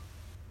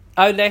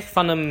uitleg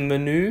van een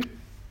menu.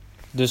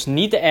 Dus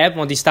niet de app,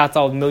 want die staat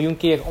al 1 miljoen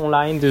keer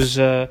online. Dus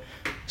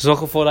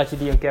zorg ervoor dat je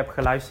die een keer hebt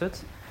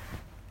geluisterd.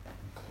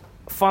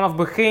 Vanaf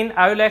begin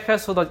uitleggen,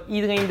 zodat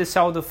iedereen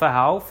hetzelfde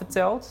verhaal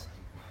vertelt.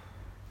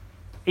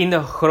 In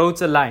de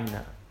grote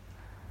lijnen.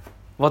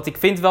 Want ik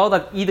vind wel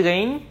dat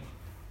iedereen,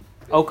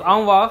 ook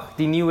Anwar,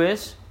 die nieuw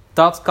is,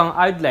 dat kan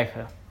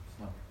uitleggen.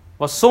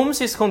 Want soms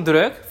is het gewoon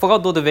druk,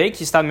 vooral door de week.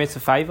 Je staat met z'n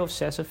 5 of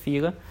 6 of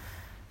 4.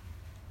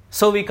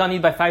 Zo wie kan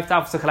niet bij 5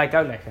 tafels tegelijk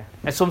uitleggen.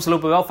 En soms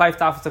lopen wel 5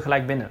 tafels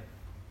tegelijk binnen.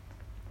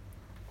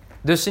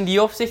 Dus in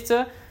die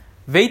opzichten,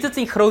 weet het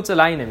in grote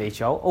lijnen, weet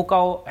je wel. Ook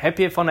al heb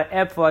je van de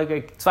app, waar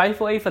ik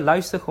twijfel even,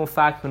 luister gewoon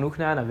vaak genoeg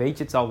naar, dan weet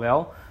je het al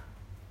wel.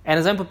 En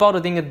er zijn bepaalde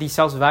dingen die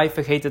zelfs wij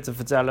vergeten te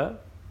vertellen.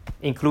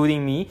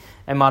 Including me.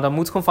 Maar dat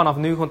moet gewoon vanaf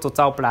nu gewoon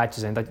totaal plaatje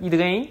zijn. Dat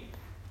iedereen,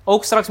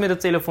 ook straks met het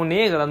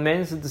telefoneren, dat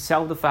mensen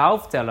hetzelfde verhaal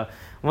vertellen.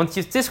 Want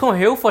het is gewoon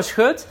heel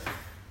verschut.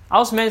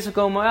 Als mensen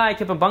komen, ik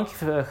heb een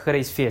bankje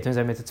gereserveerd. En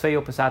zijn met de 2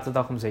 op een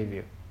zaterdag om 7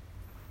 uur.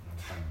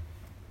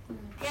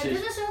 Ja, dit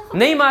is ook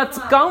Nee, maar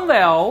het kan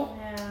wel.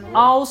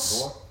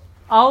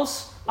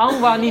 Als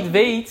Anwar niet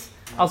weet,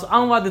 als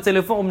Anwar de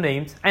telefoon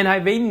opneemt. En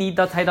hij weet niet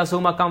dat hij dat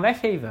zomaar kan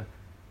weggeven.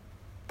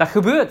 Dat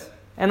gebeurt.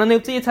 En dan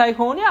noteert hij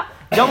gewoon,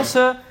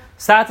 Jansen,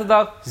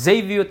 zaterdag,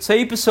 7 uur,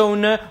 2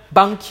 personen,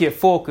 bankje,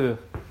 voorkeur,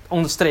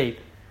 onderstreep.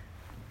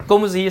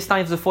 Komen ze hier,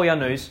 staan ze voor jouw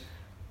neus.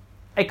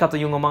 Ik had een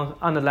jongeman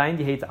aan de lijn,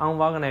 die heette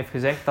Anwar en hij heeft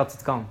gezegd dat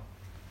het kan.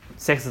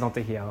 Zegt ze dan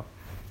tegen jou.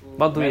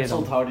 Wat doe je Mensen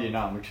dan? onthouden je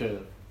naam, ik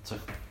zeg.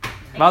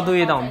 Wat doe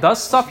je dan? Dat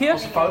stap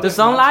je. Dus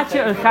dan laat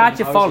je een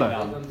gaatje vallen.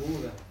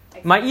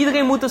 Maar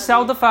iedereen moet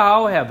hetzelfde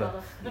verhaal hebben.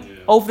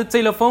 Over de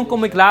telefoon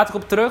kom ik later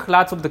op terug,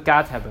 laten we op de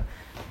kaart hebben.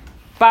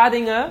 Een paar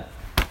dingen.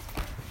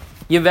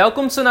 Je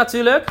welkomt ze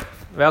natuurlijk.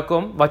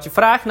 Welkom. Wat je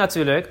vraagt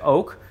natuurlijk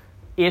ook.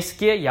 Eerste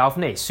keer ja of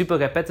nee. Super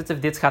repetitive.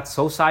 Dit gaat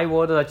zo saai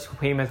worden dat je op een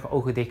gegeven moment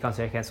ogen dicht kan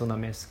zeggen en zo naar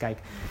mensen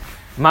kijken.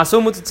 Maar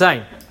zo moet het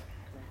zijn.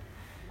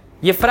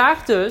 Je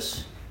vraagt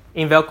dus,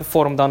 in welke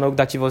vorm dan ook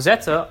dat je wil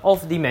zetten,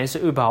 of die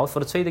mensen überhaupt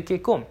voor de tweede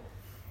keer komen.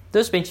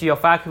 Dus ben je al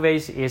vaak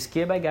geweest, de eerste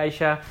keer bij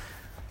Geisha.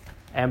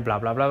 En bla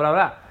bla bla bla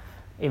bla.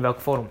 In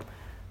welke vorm?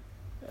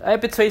 Dan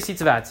heb je 2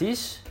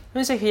 situaties.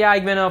 Hun zeggen ja,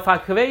 ik ben al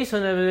vaak geweest. En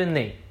dan hebben we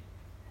nee.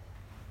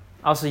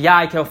 Als ze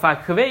ja, ik ben al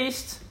vaak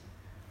geweest.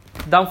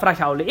 Dan vraag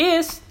je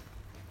allereerst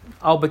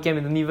al bekend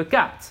met de nieuwe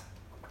kaart.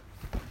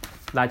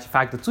 Laat je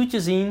vaak de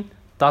toetje zien.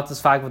 Dat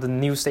is vaak wat het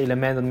nieuwste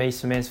element dat de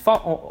meeste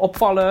mensen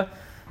opvallen.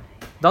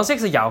 Dan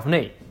zeggen ze ja of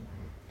nee.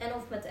 En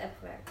of met de app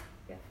werkt.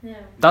 Ja.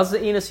 Dat is de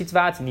ene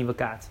situatie, nieuwe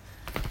kaart.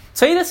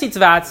 Tweede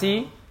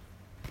situatie.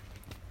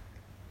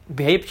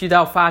 Heb je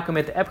daar vaker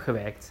met de app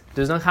gewerkt?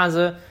 Dus dan gaan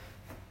ze.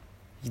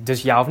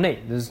 Dus ja of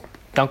nee. Dus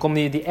dan komt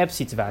die app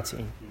situatie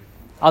in.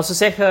 Als ze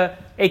zeggen,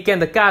 ik ken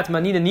de kaart,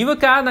 maar niet de nieuwe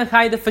kaart, dan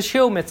ga je het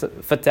verschil met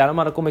vertellen.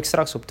 Maar daar kom ik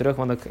straks op terug,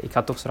 want ik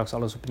ga toch straks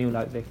alles opnieuw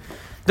uitleggen.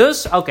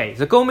 Dus, oké,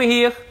 ze komen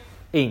hier.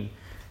 1.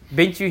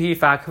 Bent u hier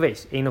vaak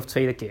geweest? 1 of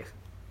tweede keer.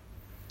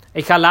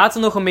 Ik ga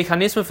later nog een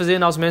mechanisme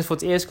verzinnen als mensen voor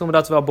het eerst komen,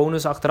 dat we wel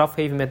bonus achteraf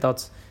geven met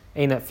dat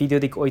ene video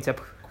die ik ooit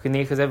heb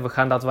neergezet. We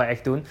gaan dat wel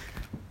echt doen.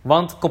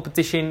 Want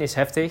competition is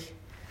heftig.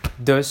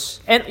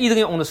 Dus, en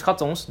iedereen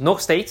onderschat ons, nog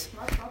steeds.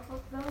 Wat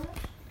bonus?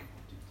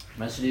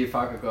 Mensen die hier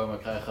vaker komen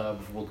krijgen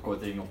bijvoorbeeld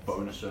korting of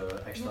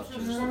bonussen, extra's.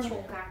 Dus dat soort.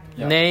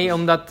 Ja, Nee, dus-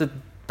 omdat het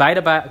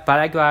beide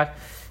bereikbaar.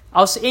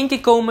 Als ze 1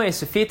 keer komen,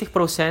 is er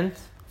 40%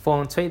 voor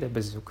een tweede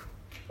bezoek.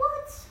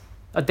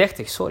 Wat?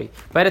 30, sorry.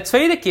 Bij de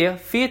tweede keer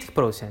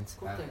 40%.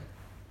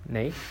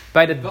 Nee.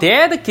 Bij de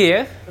derde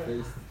keer,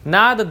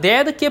 na de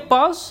derde keer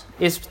pas,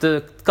 is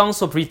de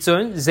kans op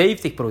return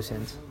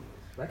 70%.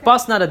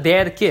 Pas na de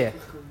derde keer.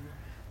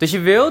 Dus je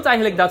wilt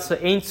eigenlijk dat ze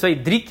 1,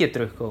 2, 3 keer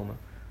terugkomen.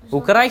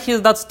 Hoe krijg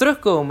je dat ze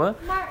terugkomen?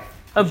 Maar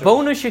Een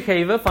bonusje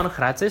geven van een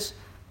gratis.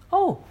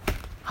 Oh,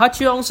 had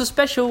je onze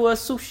special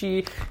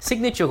sushi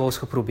signature rolls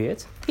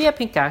geprobeerd? Hier heb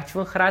je een kaartje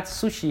voor een gratis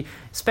sushi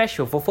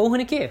special voor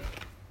volgende keer.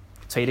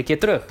 Tweede keer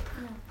terug.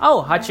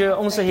 Oh, had je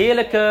onze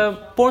heerlijke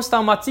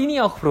pornstar martini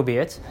al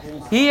geprobeerd?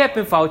 Hier heb je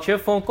een foutje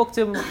voor een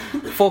cocktail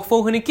voor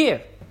volgende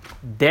keer.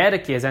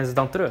 Derde keer zijn ze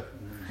dan terug.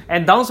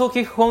 En dan zorg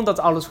je gewoon dat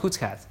alles goed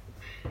gaat.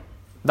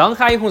 Dan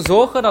ga je gewoon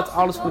zorgen dat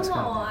alles goed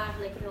komen gaat. al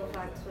eigenlijk heel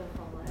vaak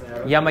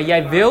terugvallen. Ja, maar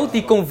jij wilt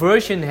die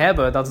conversion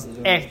hebben, dat het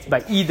echt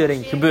bij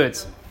iedereen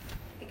gebeurt.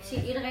 Ik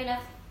zie iedereen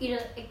echt,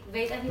 ik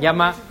weet echt niet Ja, wat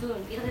maar- ze doen.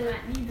 Iedere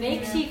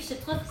week zie ik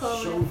ze terugkomen.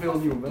 Zoveel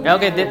nieuwe Ja,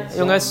 oké,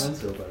 jongens,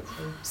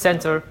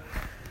 center.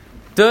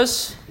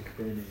 Dus,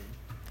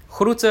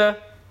 groeten,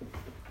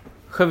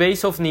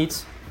 geweest of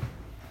niet,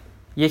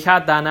 je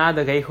gaat daarna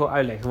de regel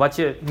uitleggen. Wat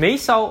je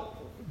meestal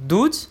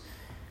doet,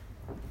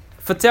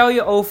 vertel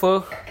je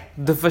over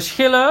de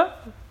verschillen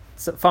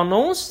van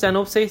ons ten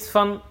opzichte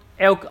van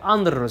elk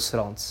ander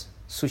restaurant.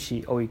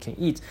 Sushi, all you can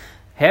eat.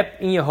 Heb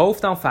in je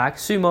hoofd dan vaak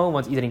sumo,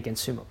 want iedereen kent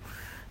sumo.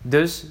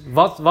 Dus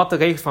wat de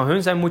regels van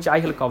hun zijn, moet je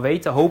eigenlijk al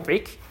weten, hoop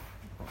ik.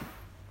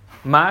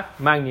 Maar,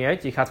 maakt niet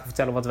uit, je gaat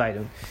vertellen wat wij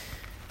doen.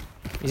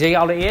 Je zegt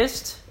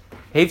allereerst,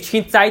 heeft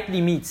geen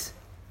tijdlimiet.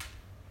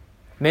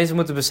 Mensen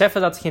moeten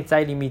beseffen dat het geen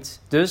tijdlimiet is.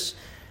 Dus,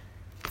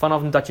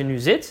 vanaf dat je nu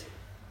zit,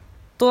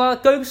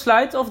 totdat de keuken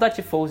sluit of dat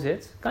je vol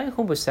zit, kan je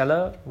gewoon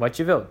bestellen wat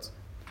je wilt.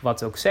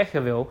 Wat ook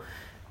zeggen wil,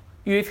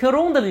 u heeft geen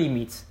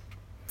rondelimiet.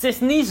 Het is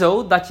niet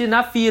zo dat je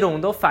na 4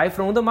 ronden of 5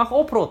 ronden mag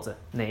oprotten.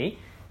 Nee,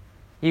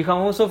 je kan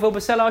gewoon zoveel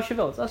bestellen als je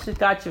wilt. Als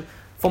je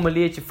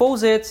formuliertje vol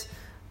zit,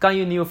 kan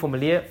je een nieuw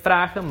formulier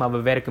vragen, maar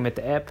we werken met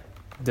de app,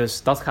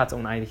 dus dat gaat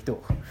oneindig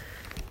door.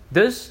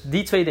 Dus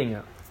die 2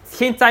 dingen.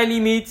 Geen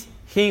tijdlimiet,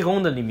 geen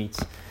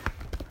rondelimiet.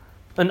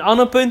 Een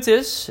ander punt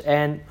is,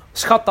 en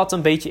schat dat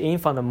een beetje in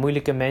van de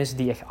moeilijke mensen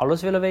die echt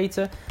alles willen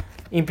weten.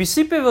 In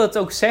principe wil het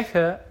ook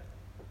zeggen,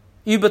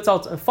 u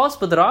betaalt een vast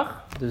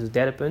bedrag, dus het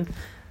derde punt,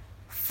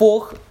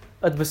 voor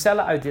het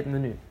bestellen uit dit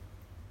menu.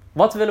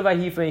 Wat willen wij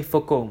hiermee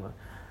voorkomen?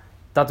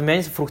 Dat de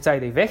mensen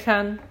vroegtijdig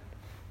weggaan,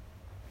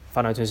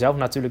 vanuit hunzelf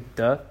natuurlijk,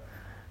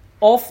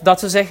 of dat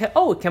ze zeggen,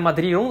 oh, ik heb maar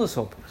 3 rondes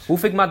op.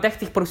 Hoef ik maar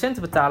 30%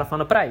 te betalen van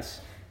de prijs.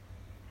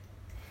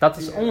 Dat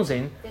is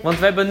onzin, want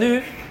we hebben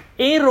nu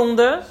 1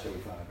 ronde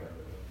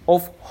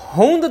of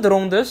 100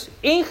 rondes,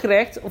 1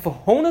 gerecht of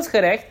 100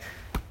 gerecht,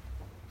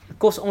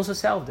 kost ons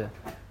hetzelfde.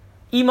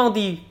 Iemand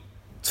die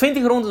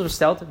 20 rondes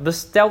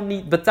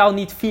betaalt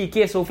niet 4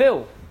 keer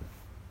zoveel.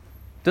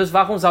 Dus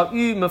waarom zou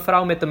u,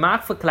 mevrouw met de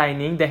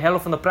maagverkleining, de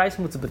helft van de prijs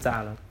moeten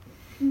betalen?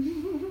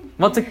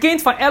 Want een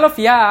kind van 11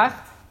 jaar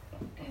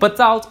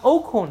betaalt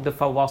ook gewoon de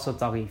volwassen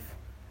tarief.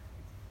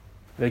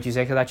 Wilt je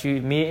zeggen dat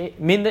je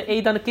minder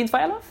eet dan een kind van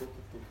 11?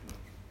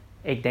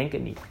 Ik denk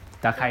het niet.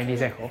 Dat ga je niet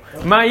zeggen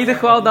hoor. Maar in ieder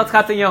geval, dat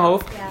gaat in je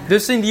hoofd. Ja.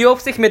 Dus in die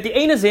opzicht met die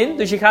ene zin,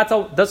 dus je gaat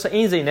al, dat is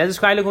 1 zin. Hè? Dus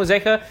ga je gewoon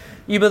zeggen,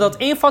 je betaalt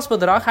 1 vast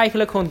bedrag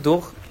eigenlijk gewoon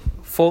door,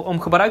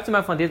 om gebruik te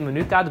maken van dit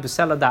menukaart,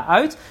 bestellen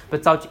daaruit,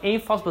 betaalt je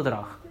 1 vast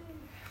bedrag.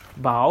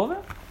 Behalve,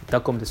 daar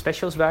komen de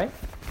specials bij.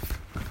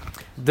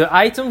 De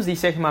items die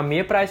zeg maar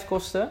meer prijs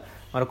kosten,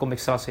 maar daar kom ik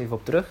straks even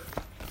op terug.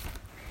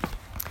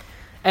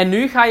 En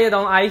nu ga je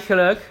dan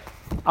eigenlijk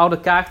al de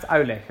kaart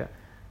uitleggen.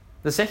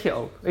 Dat zeg je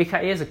ook. Ik ga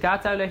eerst de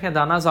kaart uitleggen en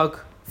daarna zal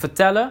ik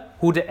vertellen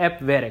hoe de app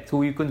werkt,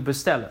 hoe je kunt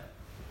bestellen.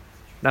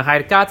 Dan ga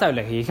je de kaart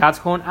uitleggen. Je gaat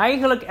gewoon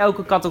eigenlijk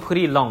elke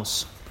categorie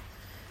langs.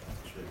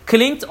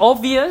 Klinkt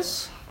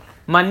obvious,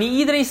 maar niet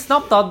iedereen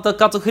snapt dat de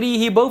categorieën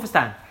hierboven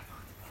staan.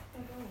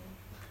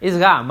 Is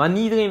raar, maar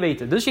niet iedereen weet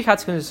het. Dus je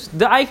gaat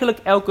eigenlijk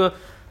elke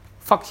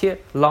vakje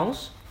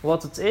langs,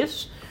 wat het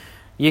is.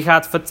 Je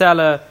gaat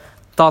vertellen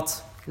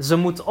dat ze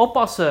moeten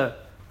oppassen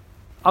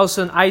als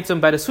ze een item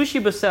bij de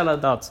sushi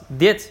bestellen dat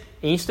dit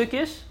 1 stuk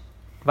is.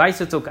 Wijs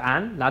het ook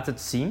aan, laat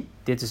het zien.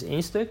 Dit is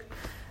 1 stuk.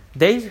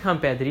 Deze gaan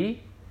per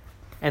 3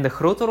 en de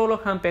grote rollen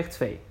gaan per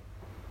 2.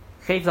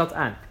 Geef dat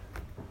aan.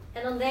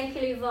 En dan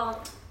denken jullie van,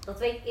 dat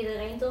weet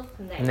iedereen toch?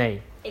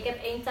 Nee. Ik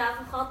heb 1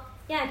 tafel gehad.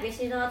 Ja, ik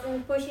wist niet dat het in de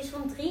porties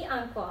van 3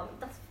 aankwam. Ik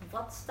dacht,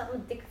 wat staat me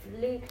dik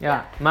leuk.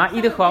 Ja, maar in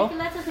ieder geval.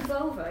 Letters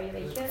erboven,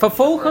 weet je.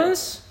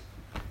 Vervolgens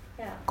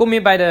kom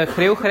je bij de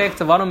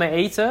grillgerechten warme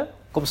eten.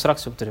 Kom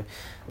straks op terug.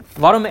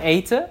 Warme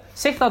eten.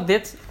 Zeg dat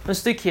dit een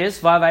stukje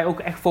is waar wij ook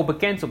echt voor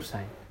bekend op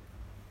zijn.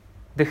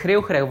 De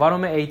grillgerecht,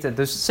 warme eten.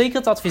 Dus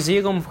zeker te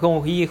adviseren om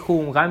gewoon hier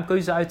gewoon ruim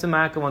keuze uit te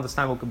maken. Want daar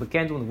staan we ook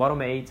bekend om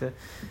warme eten.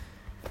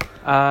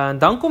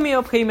 Dan kom je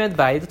op een gegeven moment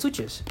bij de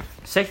toetjes.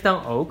 Zeg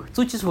dan ook,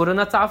 toetjes worden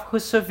naar tafel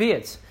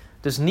geserveerd.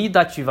 Dus niet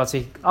dat je, wat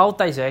ik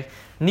altijd zeg,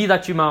 niet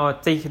dat je maar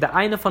tegen het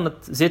einde van de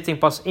zitting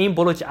pas 1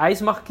 bolletje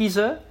ijs mag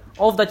kiezen.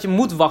 Of dat je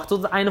moet wachten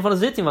tot het einde van de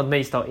zitting, wat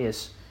meestal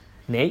is.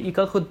 Nee, je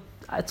kan goed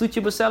het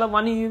toetje bestellen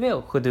wanneer je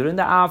wil. Gedurende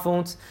de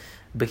avond,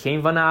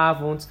 begin van de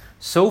avond,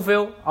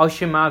 zoveel als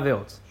je maar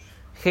wilt.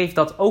 Geef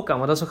dat ook aan,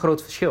 want dat is een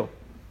groot verschil.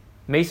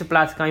 De meeste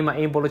plaatsen kan je maar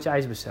 1 bolletje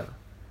ijs bestellen.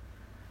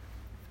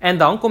 En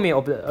dan kom je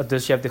op,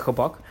 dus je hebt de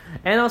gebak.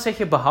 En dan zeg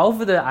je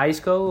behalve de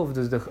ijsko, of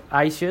dus de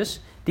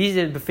ijsjes, die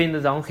zich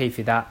bevinden dan, geef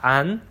je daar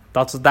aan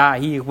dat het daar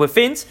hier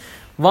bevindt.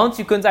 Want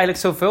je kunt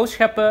eigenlijk zoveel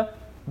scheppen,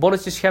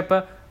 bolletjes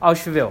scheppen,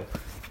 als je wil.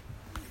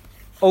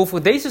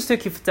 Over deze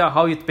stukje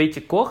hou je het een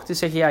beetje kort. Dus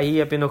zeg je, ja, hier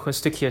heb je nog een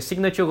stukje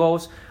signature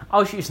rolls.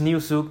 Als je iets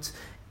nieuws zoekt,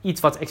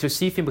 iets wat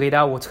exclusief in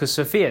Breda wordt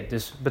geserveerd.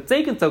 Dus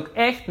betekent ook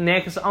echt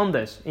nergens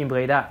anders in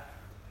Breda.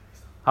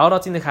 Hou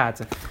dat in de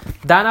gaten.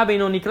 Daarna ben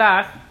je nog niet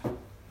klaar.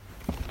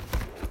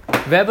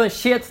 We hebben een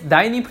shared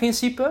dining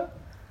principe.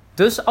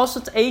 Dus als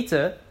het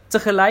eten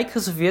tegelijk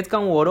geserveerd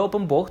kan worden op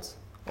een bord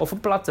of een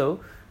plateau,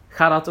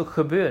 gaat dat ook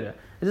gebeuren.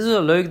 Het is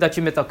wel leuk dat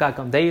je met elkaar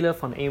kan delen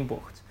van 1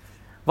 bord.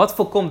 Wat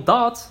voorkomt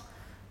dat?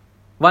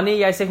 Wanneer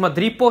jij zeg maar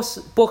 3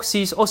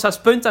 porties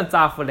ossaaspunt aan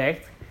tafel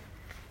legt,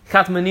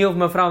 gaat meneer of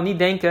mevrouw niet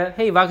denken,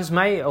 hé, waar is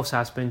mijn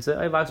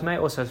ossaaspunten? Waar is mijn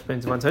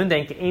ossaaspunten? Want hun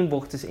denken 1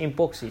 bord is 1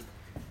 portie.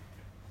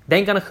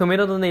 Denk aan een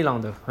gemiddelde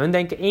Nederlander. Hun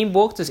denken 1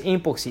 bord is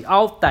 1 portie.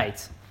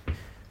 Altijd.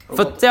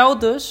 Vertel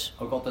dus.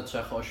 Ook altijd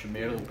zeggen als je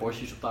meerdere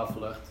porties op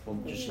tafel legt,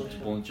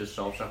 bonnetjes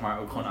zelf zeg maar,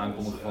 ook gewoon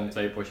aankondigen van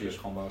 2 porties,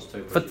 gewoon wel eens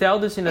 2 porties. Vertel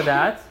dus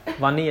inderdaad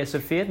wanneer je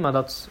serveert, maar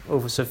dat is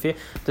over serveer.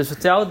 Dus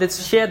vertel, dit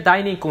is shared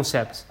dining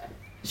concept.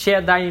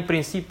 Shared dining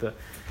principe.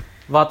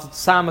 Wat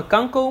samen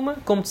kan komen,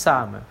 komt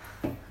samen.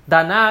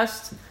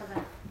 Daarnaast,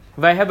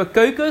 wij hebben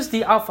keukens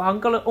die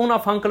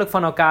onafhankelijk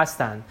van elkaar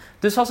staan.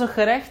 Dus als een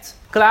gerecht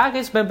klaar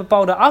is bij een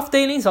bepaalde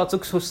afdeling, zal het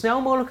ook zo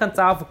snel mogelijk aan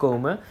tafel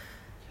komen.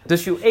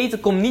 Dus je eten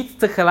komt niet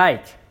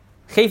tegelijk.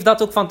 Geef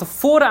dat ook van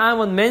tevoren aan,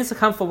 want mensen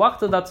gaan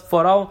verwachten dat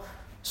vooral,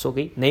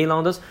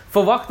 Nederlanders,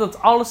 verwachten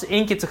dat alles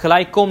 1 keer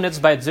tegelijk komt, net als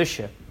bij het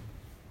zusje.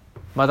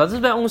 Maar dat is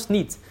bij ons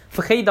niet.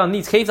 Vergeet dat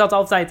niet. Geef dat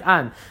altijd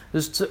aan.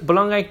 Dus het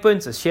belangrijk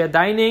punt is share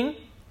dining.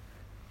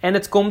 En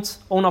het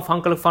komt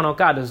onafhankelijk van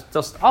elkaar. Dus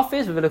als het af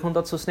is, we willen gewoon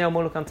dat het zo snel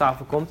mogelijk aan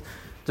tafel komt.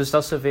 Dus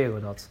dan serveren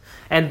we dat.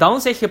 En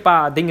dan zeg je een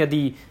paar dingen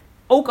die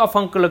ook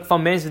afhankelijk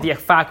van mensen die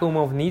echt vaak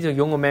komen of niet.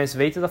 Jonge mensen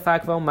weten dat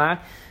vaak wel. Maar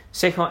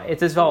zeg maar,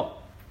 het is wel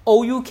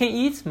all you can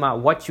eat,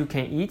 maar what you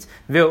can eat.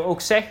 Wil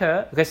ook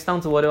zeggen,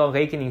 restanten worden wel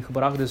rekening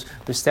gebracht. Dus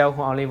bestel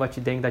gewoon alleen wat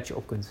je denkt dat je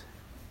op kunt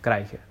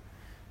krijgen.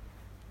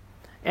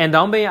 En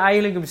dan ben je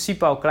eigenlijk in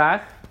principe al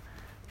klaar.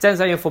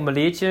 Tenzij je een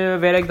formuliertje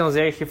werkt, dan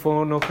zeg je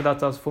voor nog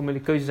dat als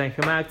formulierkeuzes zijn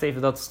gemaakt,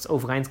 even dat het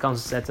overeind kan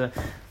zetten,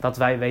 dat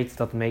wij weten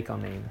dat het mee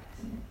kan nemen.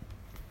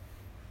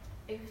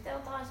 Ik vertel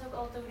trouwens ook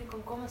altijd over die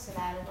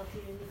komkommersalade, dat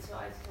die er niet zo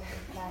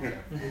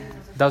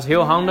uitkomt. Dat is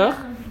heel handig.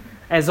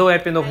 En zo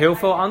heb je nog heel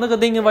veel andere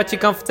dingen wat je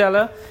kan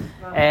vertellen.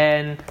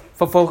 En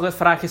vervolgens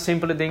vraag je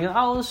simpele dingen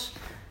als,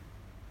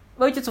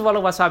 weet je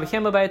toevallig wasabi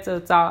gember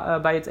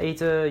bij het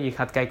eten? Je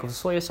gaat kijken of ze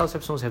sojasaus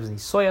hebben. Soms hebben ze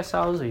niet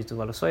sojasaus. Weet je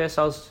toevallig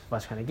sojasaus?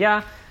 Waarschijnlijk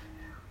ja.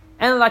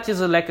 En dan laat je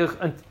ze lekker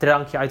een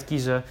drankje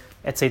uitkiezen,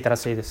 et cetera, et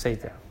cetera, et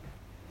cetera.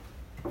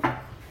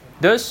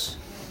 Dus,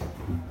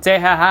 ter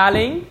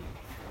herhaling.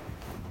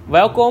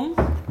 Welkom.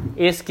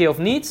 Eerste keer of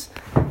niet.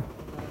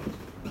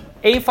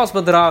 1 vast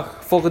bedrag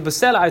voor het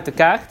bestellen uit de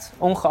kaart.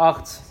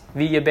 Ongeacht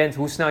wie je bent,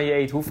 hoe snel je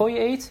eet, hoeveel je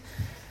eet.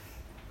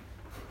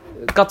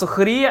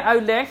 Categorieën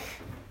uitleg.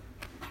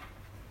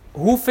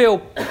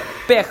 Hoeveel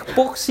per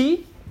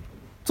portie.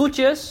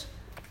 Toetjes.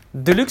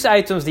 Deluxe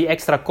items die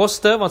extra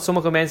kosten. Want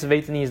sommige mensen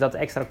weten niet eens dat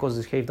het extra kost.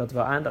 Dus geef dat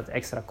wel aan. Dat het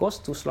extra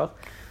kost. Toeslag.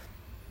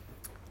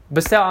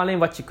 Bestel alleen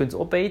wat je kunt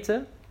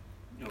opeten.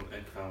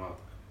 Extra water.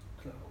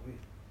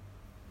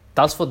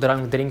 Dat is voor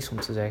drinks om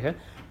te zeggen.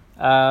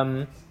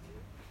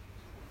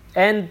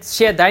 En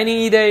share dining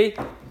idee.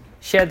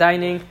 Share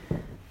dining.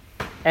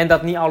 En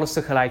dat niet alles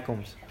tegelijk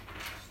komt.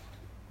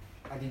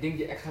 Maar die dingen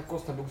die extra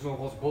kosten hebben ook zo'n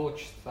roze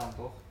bolletje staan,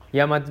 toch?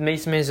 Ja, maar de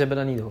meeste mensen hebben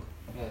dat niet door.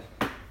 Ja.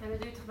 En dat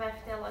doe je toch bij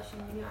vertellen als je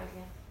hem nu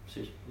uitlegt?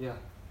 Precies. Ja.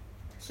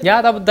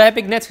 Ja, dat heb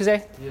ik net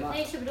gezegd. Ja.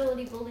 Nee, ze bedoelen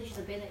die bolletjes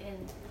er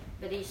binnenin.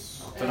 Bij die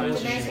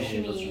Tonijnse tonijnse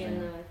chemie, dat chemie soort en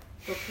dingen.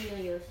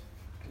 tortillas.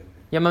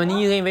 Ja, maar niet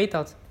iedereen weet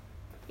dat.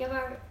 Ja,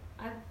 maar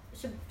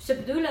ze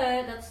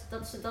bedoelen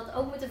dat ze dat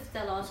ook moeten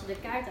vertellen als ze de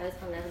kaart uit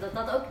gaan leggen. Dat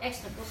dat ook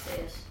extra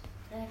kosten is.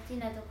 Dat heeft hij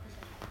net ook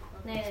gezegd.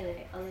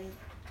 Nee, alleen.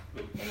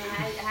 Ja, maar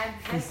hij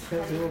bevestigt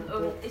dat.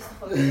 Oh, dat is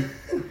toch ook zo?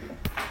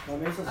 Maar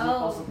meestal zie je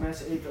pas dat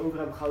mensen eten over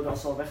hebben gehouden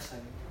als ze al weg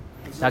zijn.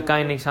 Daar kan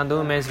je niks aan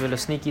doen. Mensen willen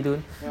sneaky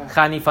doen. Ja.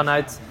 Ga niet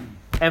vanuit.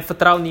 En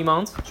vertrouw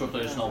niemand. Zorg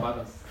dat je snel bij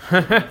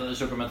bent. Dat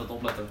is ook weer met het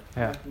opletten.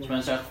 Ja. Als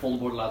mensen echt volle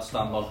borden laten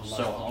staan, dan ze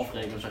zelf gaan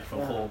afrekenen, dan zeg je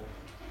van, goh,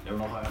 je hebt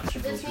nog echt Het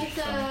super is niet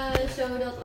veel zo dat